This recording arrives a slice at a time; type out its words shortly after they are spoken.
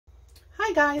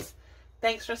Hi guys,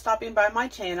 thanks for stopping by my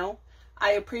channel.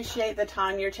 I appreciate the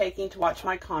time you're taking to watch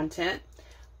my content.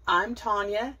 I'm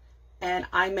Tanya and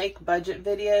I make budget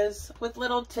videos with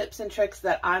little tips and tricks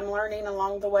that I'm learning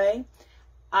along the way.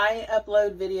 I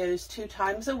upload videos 2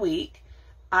 times a week.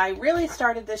 I really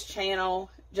started this channel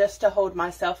just to hold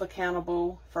myself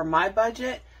accountable for my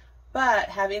budget, but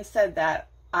having said that,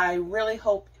 I really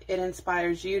hope it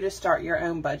inspires you to start your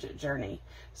own budget journey.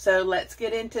 So let's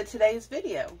get into today's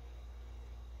video.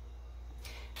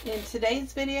 In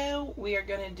today's video, we are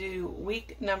going to do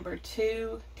week number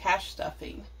 2, cash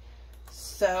stuffing.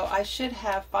 So I should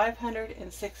have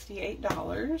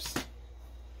 $568.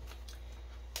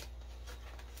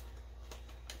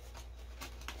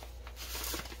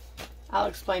 I'll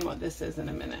explain what this is in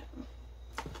a minute.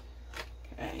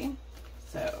 Okay,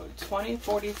 so 20,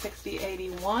 40, 60,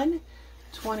 81,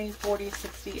 20, 40,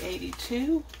 60,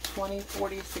 82, 20,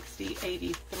 40, 60,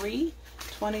 83,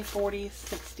 20, 40,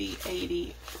 60,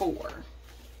 84.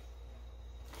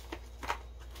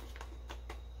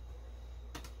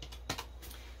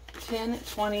 $10,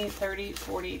 $20, $30,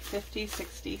 $40, $50,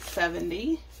 $60,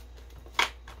 $70.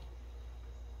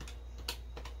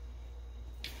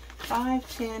 $5,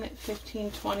 $10,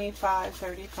 $15, $25,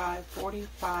 $35, $45,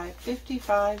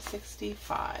 $55,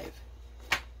 $65.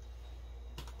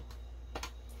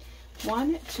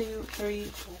 1, 2, 3,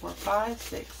 4, 5,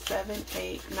 6, 7,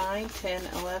 8, 9, 10,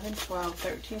 11, 12,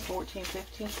 13, 14,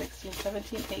 15, 16,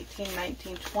 17, 18,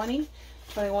 19, 20,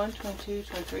 21, 22,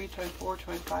 23, 24,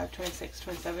 25, 26,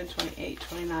 27, 28,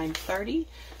 29, 30,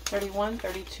 31,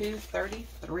 32,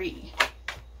 33.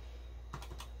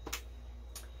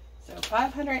 So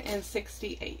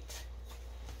 568.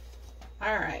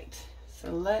 All right,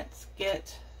 so let's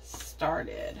get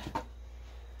started.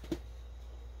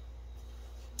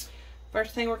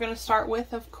 First thing we're going to start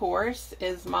with, of course,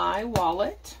 is my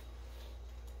wallet.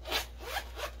 Let's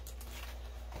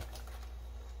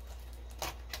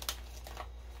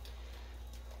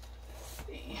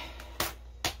see.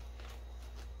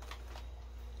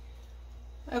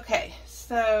 Okay,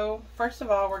 so first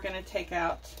of all, we're going to take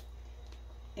out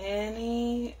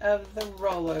any of the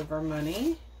rollover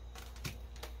money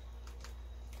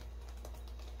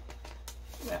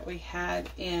that we had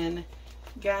in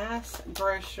gas,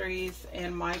 groceries,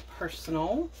 and my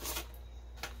personal.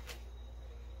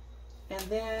 And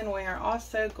then we are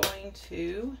also going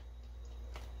to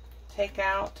take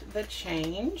out the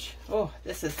change. Oh,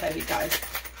 this is heavy, guys.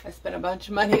 I spent a bunch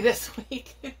of money this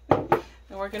week. And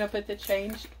we're going to put the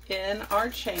change in our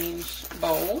change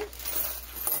bowl.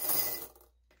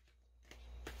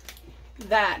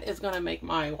 That is going to make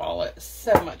my wallet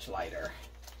so much lighter.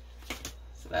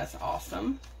 So that's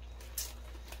awesome.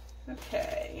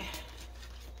 Okay.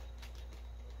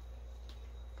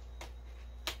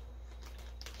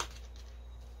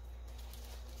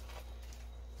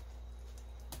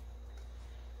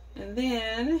 And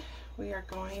then we are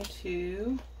going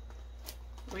to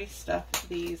restuff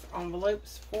these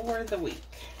envelopes for the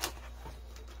week.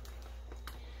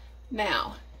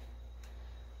 Now,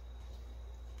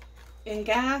 in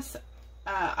gas,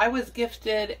 I was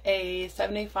gifted a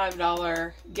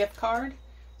 $75 gift card.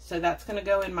 So that's going to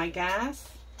go in my gas,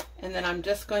 and then I'm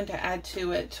just going to add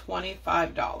to it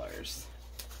 $25.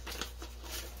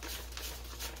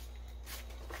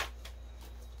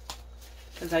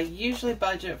 Because I usually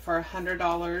budget for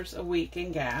 $100 a week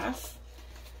in gas.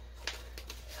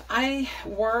 I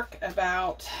work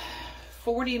about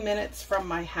 40 minutes from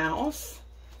my house,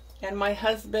 and my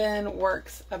husband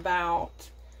works about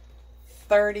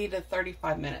 30 to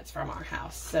 35 minutes from our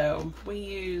house. So we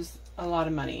use a lot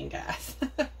of money in gas.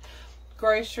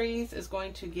 Groceries is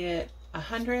going to get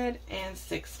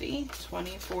 160,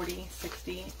 20, 40,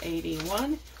 60,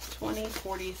 81, 20,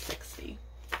 40, 60.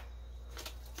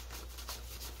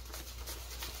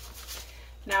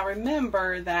 Now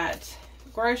remember that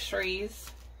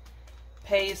groceries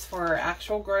pays for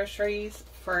actual groceries,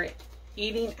 for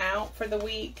eating out for the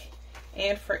week,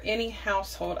 and for any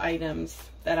household items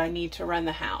that I need to run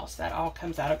the house. That all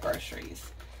comes out of groceries.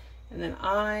 And then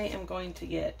I am going to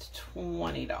get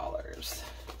 $20.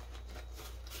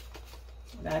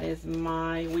 That is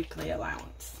my weekly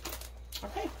allowance.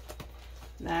 Okay,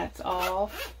 that's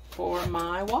all for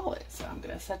my wallet. So I'm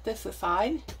going to set this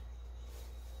aside.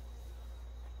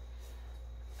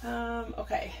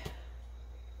 Okay,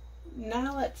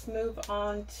 now let's move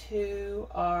on to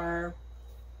our,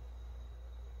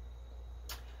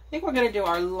 I think we're going to do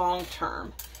our long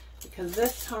term, because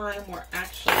this time we're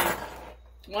actually,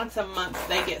 once a month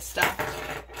they get stuffed.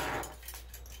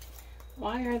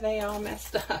 Why are they all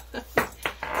messed up?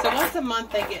 So once a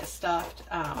month they get stuffed.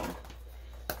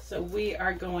 So we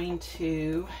are going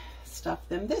to stuff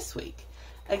them this week.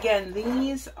 Again,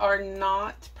 these are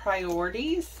not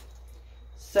priorities,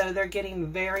 so they're getting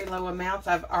very low amounts.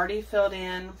 I've already filled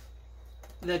in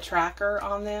the tracker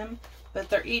on them, but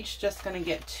they're each just going to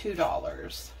get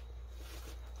 $2.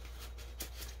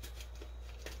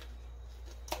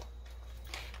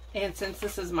 And since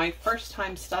this is my first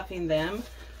time stuffing them,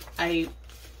 I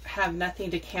have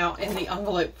nothing to count in the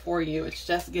envelope for you. It's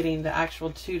just getting the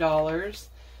actual $2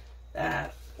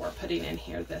 that we're putting in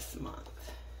here this month.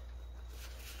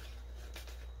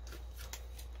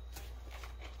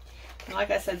 And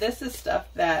like I said, this is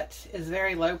stuff that is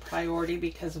very low priority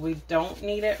because we don't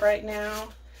need it right now.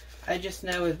 I just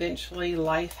know eventually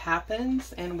life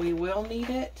happens and we will need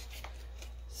it.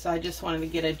 So I just wanted to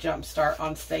get a jump start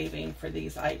on saving for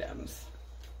these items.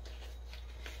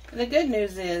 And the good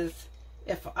news is,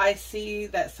 if I see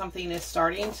that something is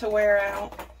starting to wear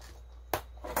out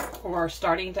or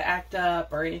starting to act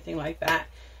up or anything like that,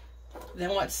 then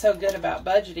what's so good about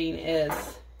budgeting is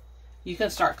you can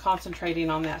start concentrating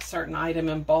on that certain item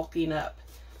and bulking up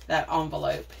that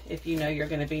envelope if you know you're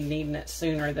going to be needing it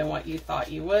sooner than what you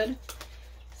thought you would.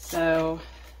 So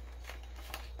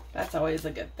that's always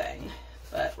a good thing.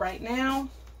 But right now,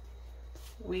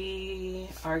 we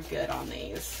are good on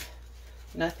these.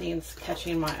 Nothing's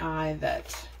catching my eye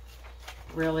that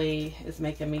really is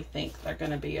making me think they're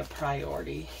going to be a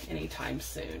priority anytime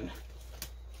soon.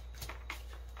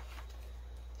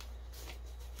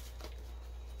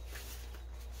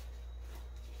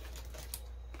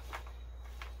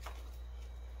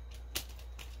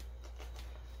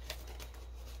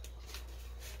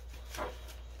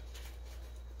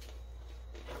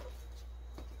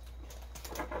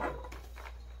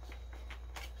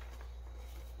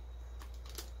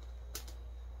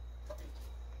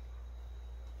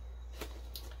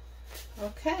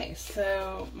 Okay,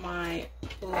 so my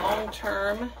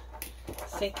long-term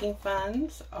sinking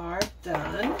funds are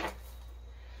done.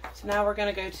 So now we're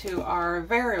going to go to our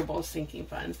variable sinking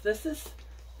funds. This is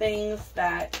things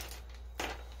that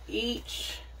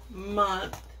each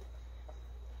month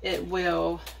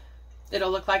it'll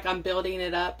look like I'm building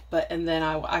it up, and then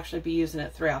I will actually be using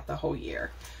it throughout the whole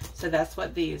year. So that's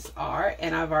what these are,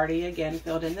 and I've already again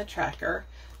filled in the tracker.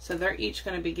 So they're each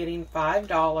going to be getting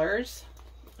 $5.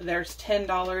 There's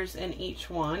 $10 in each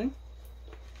one.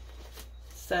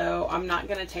 So I'm not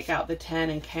going to take out the 10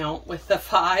 and count with the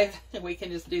 5. We can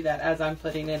just do that as I'm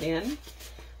putting it in.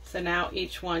 So now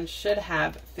each one should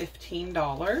have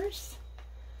 $15.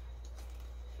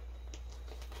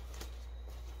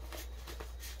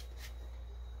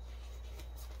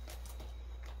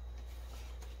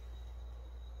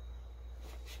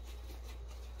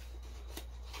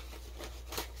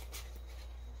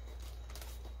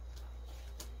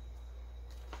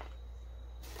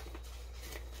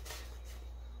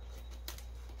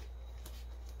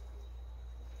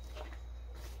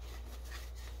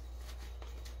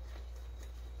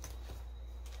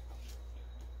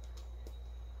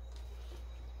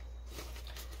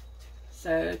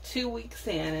 So 2 weeks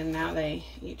in, and now they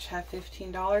each have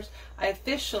 $15. I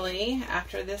officially,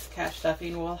 after this cash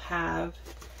stuffing, will have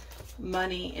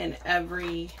money in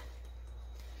every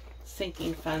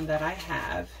sinking fund that I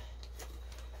have,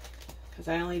 because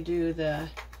I only do the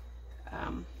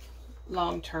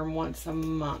long-term once a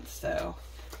month, so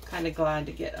I'm kind of glad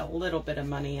to get a little bit of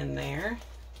money in there.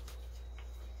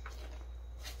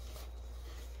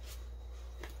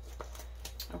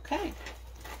 Okay.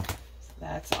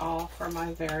 That's all for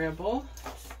my variable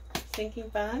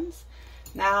sinking funds.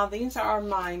 Now these are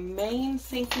my main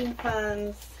sinking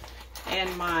funds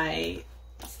and my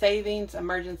savings,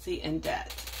 emergency, and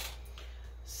debt.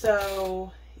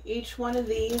 So each one of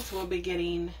these will be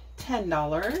getting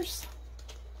 $10.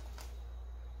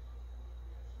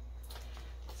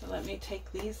 So let me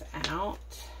take these out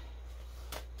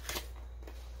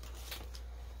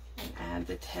and add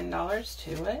the $10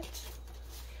 to it.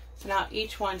 So now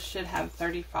each one should have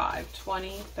 35, 20,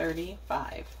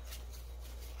 35.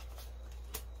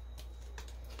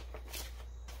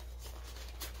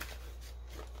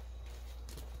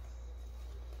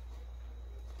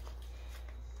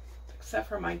 Except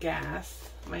for my gas,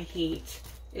 my heat,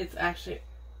 it's actually,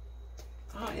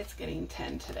 oh, it's getting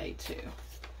 10 today too.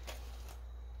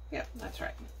 Yep, that's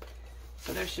right.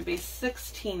 So there should be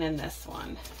 16 in this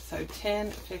one. So 10,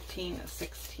 15,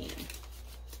 16.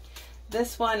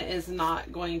 This one is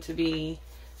not going to be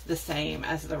the same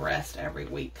as the rest every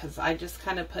week because I just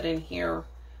kind of put in here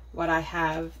what I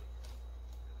have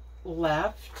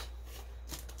left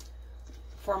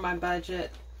for my budget,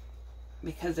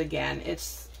 because again,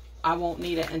 I won't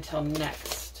need it until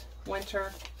next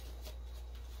winter.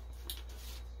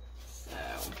 So,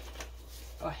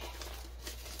 oh,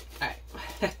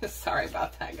 Sorry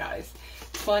about that, guys.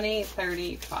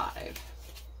 2035.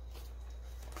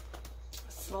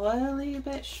 Slowly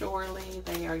but surely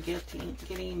they are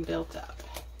getting built up,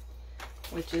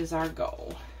 which is our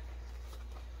goal.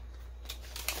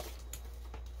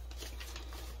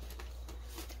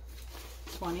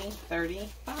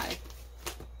 $20.35.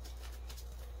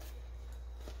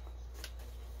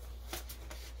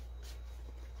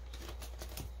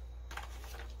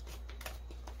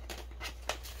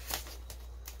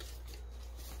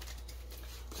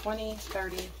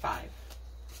 $20.35.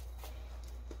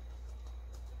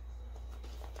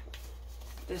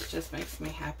 This just makes me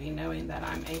happy knowing that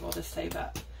I'm able to save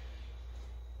up.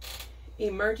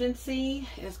 Emergency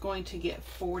is going to get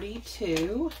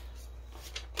 42.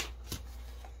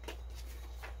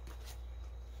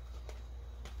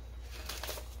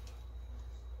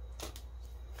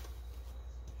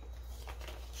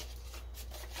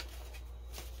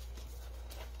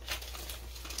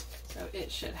 So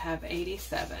it should have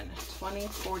 87. 20,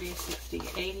 40, 60,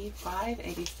 85,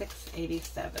 86,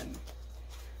 87.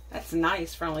 That's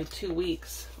nice for only 2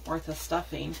 weeks worth of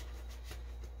stuffing.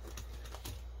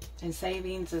 And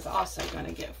savings is also going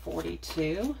to get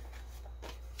 42.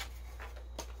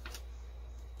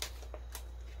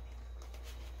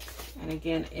 And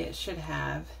again, it should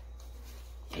have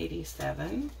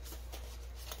 87.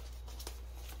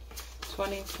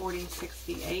 20, 40,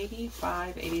 60,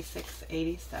 85, 86,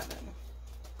 87.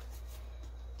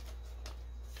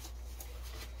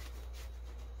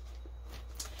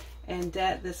 And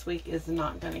debt this week is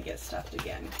not going to get stuffed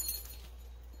again.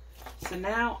 So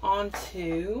now on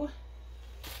to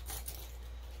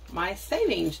my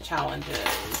savings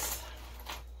challenges.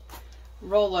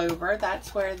 Rollover,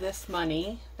 that's where this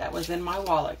money that was in my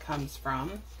wallet comes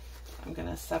from. I'm going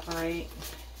to separate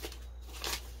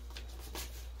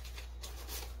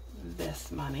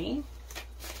this money.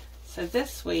 So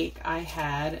this week I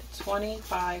had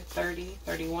 25, 30,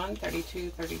 31, 32,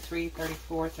 33,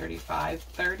 34, 35,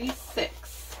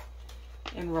 36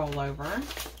 in rollover.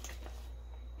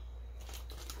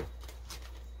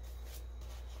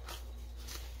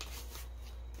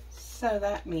 So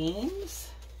that means,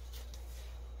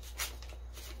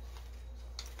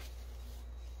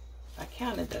 if I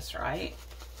counted this right,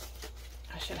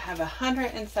 I should have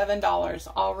 $107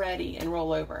 already in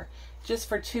rollover just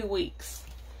for 2 weeks.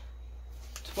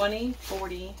 20,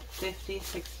 40, 50,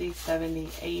 60, 70,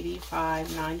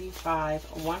 85, 95,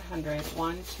 100,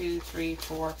 1, 2, 3,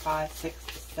 4, 5,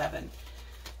 6, 7.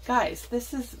 Guys,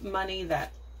 this is money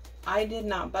that I did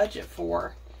not budget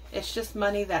for. It's just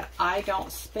money that I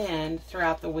don't spend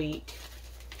throughout the week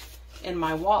in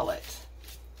my wallet.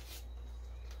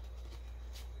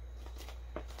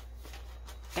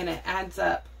 And it adds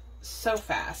up so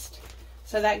fast.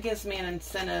 So that gives me an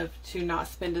incentive to not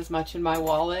spend as much in my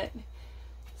wallet,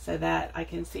 so that I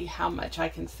can see how much I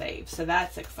can save. So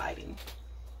that's exciting.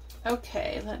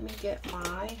 Okay, let me get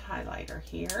my highlighter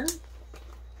here.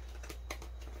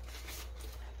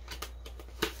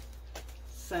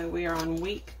 So we are on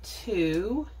week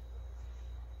 2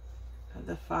 of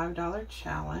the $5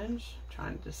 challenge. I'm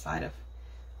trying to decide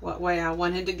what way I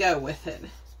wanted to go with it.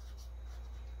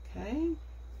 Okay.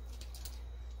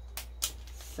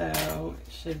 So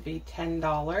it should be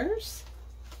 $10.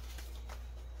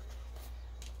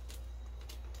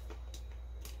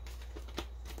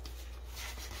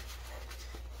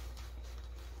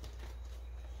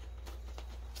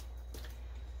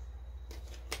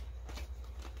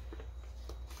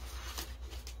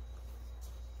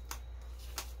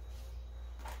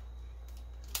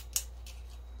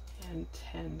 And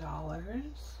 $10.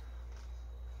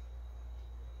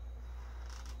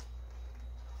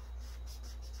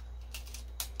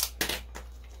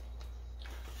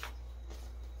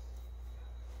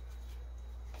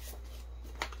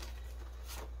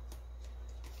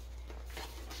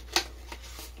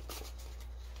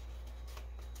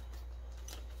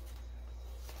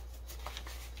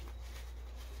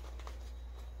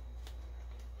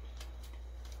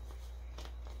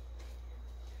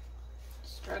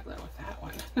 Struggling with that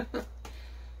one.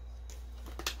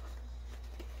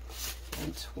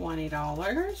 And $20.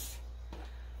 I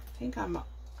think I'm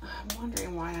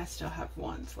wondering why I still have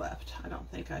ones left. I don't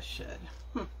think I should.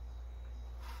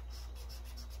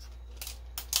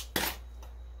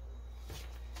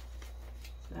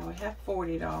 Now we have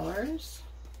 $40.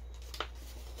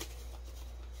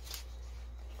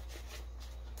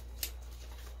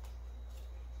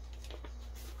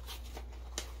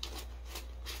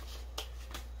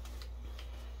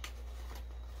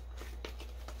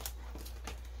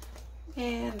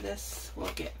 And this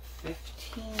will get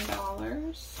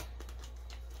 $15.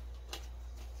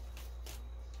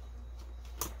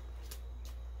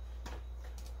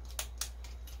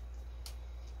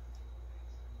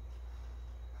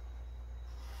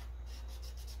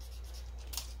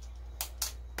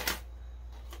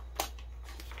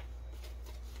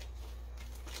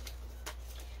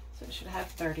 So it should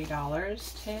have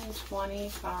 $30. 10, 20,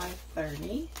 5,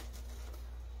 30.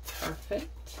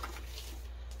 Perfect.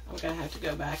 I'm going to have to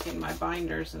go back in my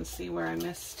binders and see where I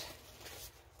missed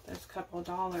those couple of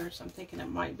dollars. I'm thinking it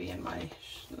might be in my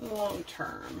long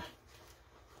term.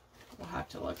 We'll have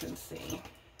to look and see.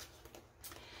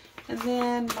 And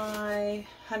then my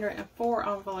 104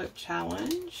 envelope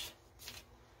challenge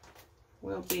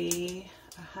will be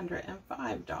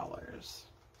 $105.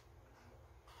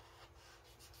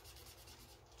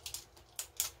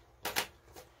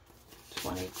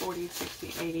 20, 40,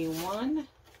 60, 81,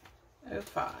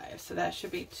 05. So that should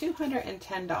be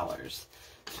 $210.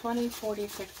 20, 40,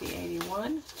 60,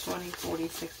 81, 20, 40,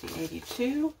 60,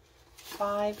 82,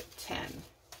 5, 10.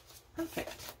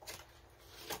 Perfect.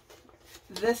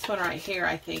 This one right here,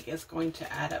 I think, is going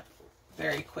to add up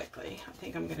very quickly. I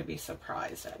think I'm going to be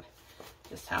surprised at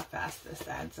just how fast this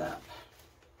adds up.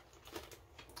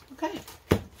 Okay.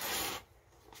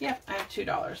 Yep, I have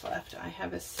 $2 left. I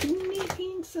have a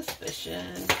sneaking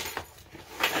suspicion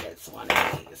that it's one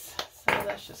of these. So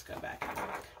let's just go back and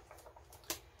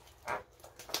look.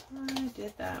 I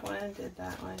did that one, did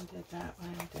that one, did that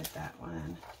one, did that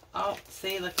one. Oh,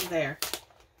 see, looky there.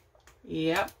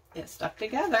 Yep, it stuck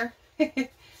together.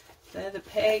 So the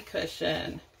pay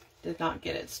cushion did not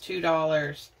get its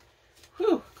 $2.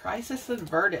 Whew, crisis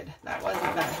averted. That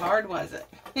wasn't that hard, was it?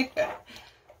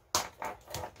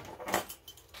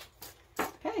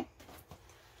 Okay.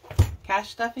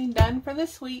 Cash stuffing done for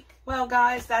this week. Well,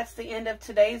 guys, that's the end of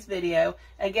today's video.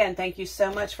 Again, thank you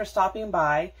so much for stopping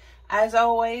by. As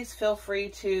always, feel free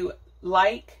to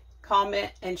like,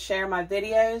 comment, and share my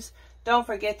videos. Don't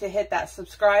forget to hit that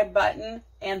subscribe button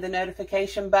and the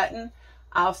notification button.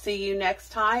 I'll see you next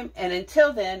time. And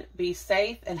until then, be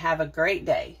safe and have a great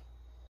day.